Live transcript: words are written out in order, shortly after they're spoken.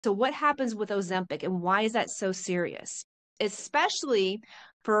So what happens with Ozempic and why is that so serious? Especially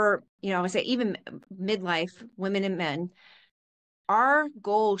for, I would say even midlife women and men, our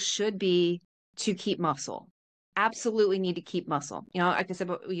goal should be to keep muscle. Absolutely need to keep muscle. Like I said,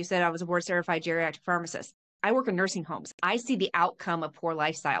 you said I was a board certified geriatric pharmacist. I work in nursing homes. I see the outcome of poor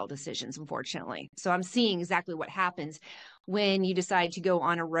lifestyle decisions, unfortunately. So I'm seeing exactly what happens when you decide to go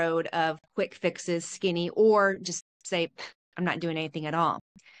on a road of quick fixes, skinny, or just say, I'm not doing anything at all.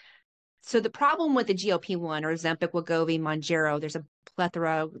 So the problem with the GLP-1 or Ozempic, Wegovy, Mounjaro, there's a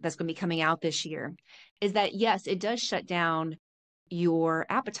plethora that's going to be coming out this year, is that yes, it does shut down your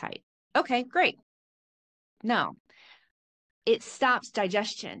appetite. Okay, great. No, it stops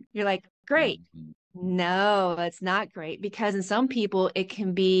digestion. You're like, great. Mhm. No, that's not great because in some people, it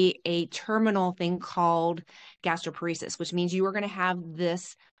can be a terminal thing called gastroparesis, which means you are going to have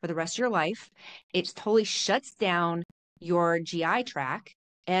this for the rest of your life. It totally shuts down your GI tract.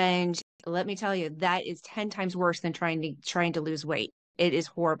 And let me tell you, that is 10 times worse than trying to lose weight. It is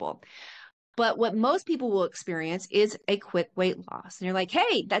horrible. But what most people will experience is a quick weight loss. And you're like,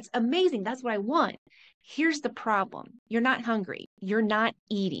 hey, that's amazing. That's what I want. Here's the problem. You're not hungry. You're not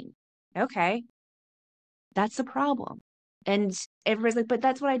eating. Okay. That's the problem. And everybody's like, but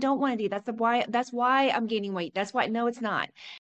that's what I don't want to do. That's why I'm gaining weight. That's why. No, it's not.